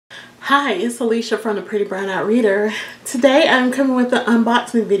Hi, it's Alicia from the Pretty Brown Eyed Reader. Today I'm coming with an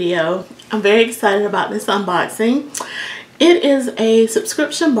unboxing video. I'm very excited about this unboxing. It is a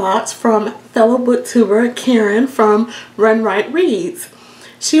subscription box from fellow booktuber Karen from RunWright Reads.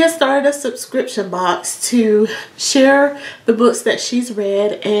 She has started a subscription box to share the books that she's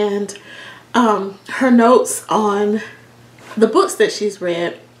read and her notes on the books that she's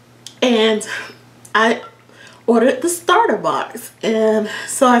read. And I ordered the starter box, and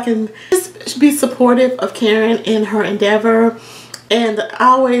so I can just be supportive of Karen in her endeavor. And I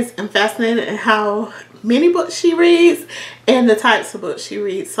always am fascinated in how many books she reads and the types of books she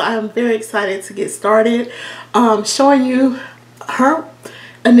reads. So I'm very excited to get started showing you her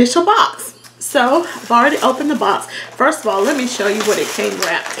initial box. So I've already opened the box. First of all, let me show you what it came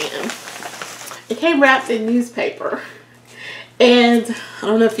wrapped in. It came wrapped in newspaper, and I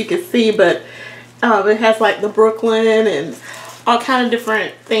don't know if you can see, but it has like the Brooklyn and all kind of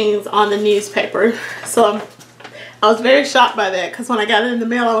different things on the newspaper. So I was very shocked by that, because when I got it in the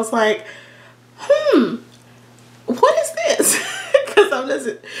mail I was like, what is this? Because I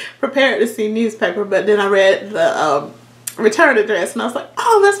wasn't prepared to see newspaper. But then I read the return address and I was like,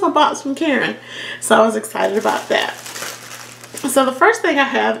 oh, that's my box from Karen. So I was excited about that. So the first thing I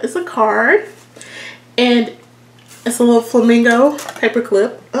have is a card, and it's a little flamingo paper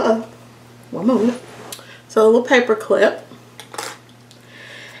clip. One moment. So a little paper clip,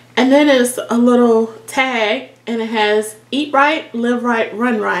 and then it's a little tag, and it has Eat Right, Live Right,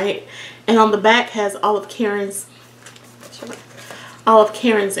 Run Right, and on the back has all of Karen's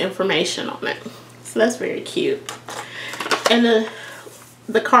information on it. So that's very cute. And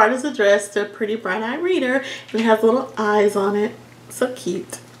the card is addressed to Pretty Brown Eyed Reader, and it has little eyes on it. So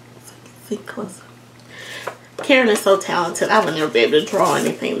cute. So you can see closer. Karen is so talented. I would never be able to draw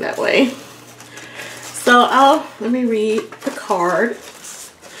anything that way. So let me read the card.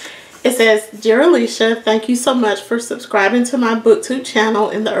 It says, "Dear Alicia, thank you so much for subscribing to my Booktube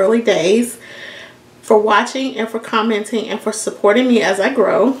channel in the early days, for watching and for commenting and for supporting me as I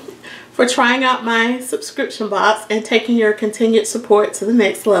grow, for trying out my subscription box and taking your continued support to the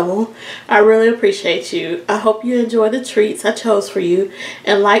next level. I really appreciate you. I hope you enjoy the treats I chose for you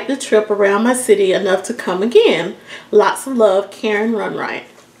and like the trip around my city enough to come again. Lots of love, Karen RunWright."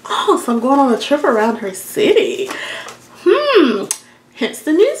 Oh, so I'm going on a trip around her city. Hence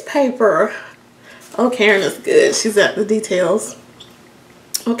the newspaper. Oh, Karen is good. She's at the details.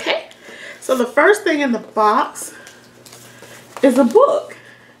 Okay. So the first thing in the box is a book.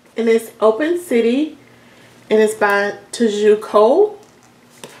 And it's Open City. And it's by Teju Cole.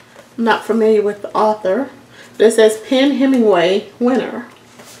 I'm not familiar with the author. But it says Penn Hemingway winner.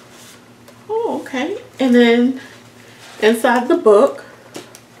 Oh, okay. And then inside the book,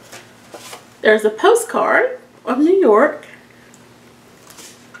 there's a postcard of New York.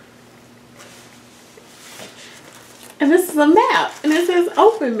 And this is a map. And it says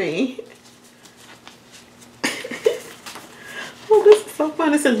Open Me. Oh, this is so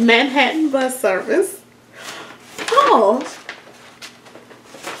fun. It says Manhattan bus service. Oh.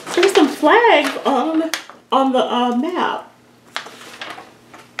 There's some flags on the map.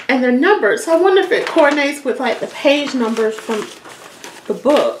 And they're numbered. So I wonder if it coordinates with like the page numbers from the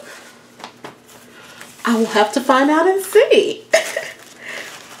book. I will have to find out and see.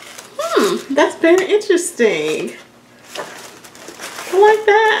 That's very interesting. I like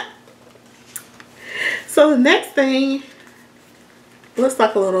that. So the next thing looks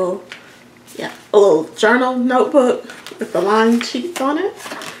like a little journal notebook with the line sheets on it.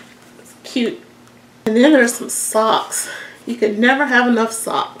 It's cute. And then there's some socks. You can never have enough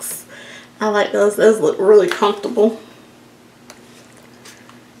socks. I like those. Those look really comfortable.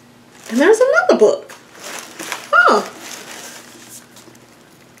 And there's another book.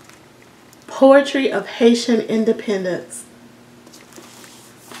 Poetry of Haitian Independence.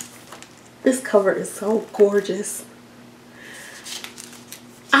 This cover is so gorgeous.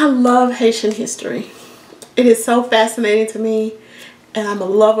 I love Haitian history. It is so fascinating to me, and I'm a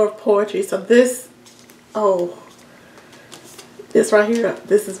lover of poetry. So this right here,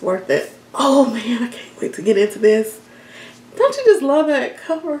 this is worth it. Oh man, I can't wait to get into this. Don't you just love that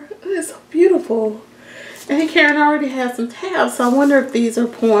cover? It is so beautiful. And Karen already has some tabs, so I wonder if these are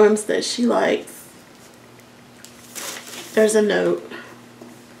poems that she likes. There's a note.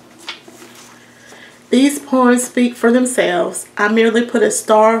 "These poems speak for themselves. I merely put a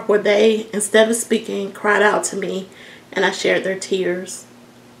star where they, instead of speaking, cried out to me, and I shared their tears."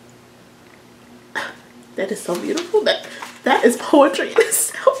 That is so beautiful. That is poetry in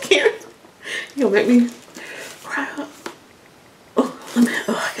itself, Karen. You'll make me cry up.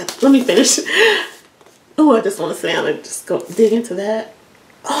 Let me finish. Oh, I just want to sit down and just go dig into that.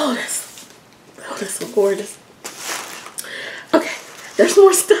 Oh, that's so gorgeous. Okay, there's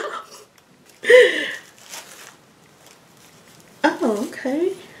more stuff. Oh,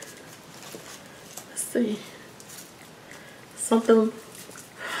 okay. Let's see. Something.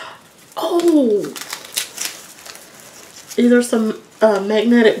 Oh, these are some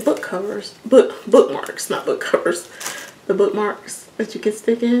magnetic book covers, bookmarks, not book covers. The bookmarks that you can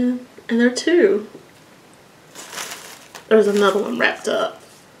stick in, and there are two. There's another one wrapped up.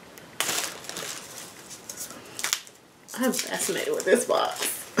 I'm fascinated with this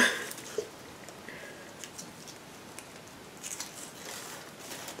box.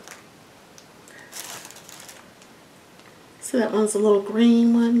 So that one's a little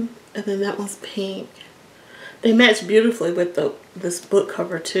green one, and then that one's pink. They match beautifully with this book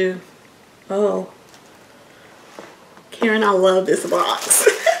cover too. Oh, Karen, I love this box.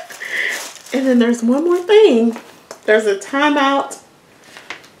 And then there's one more thing. There's a Time Out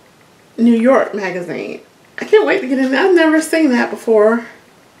New York magazine. I can't wait to get in there. I've never seen that before.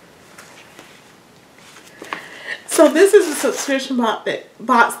 So this is a subscription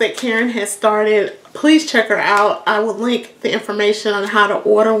box that Karen has started. Please check her out. I will link the information on how to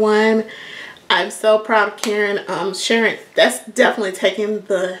order one. I'm so proud of Karen sharing. That's definitely taking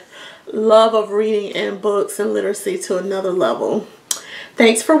the love of reading and books and literacy to another level.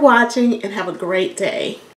 Thanks for watching and have a great day.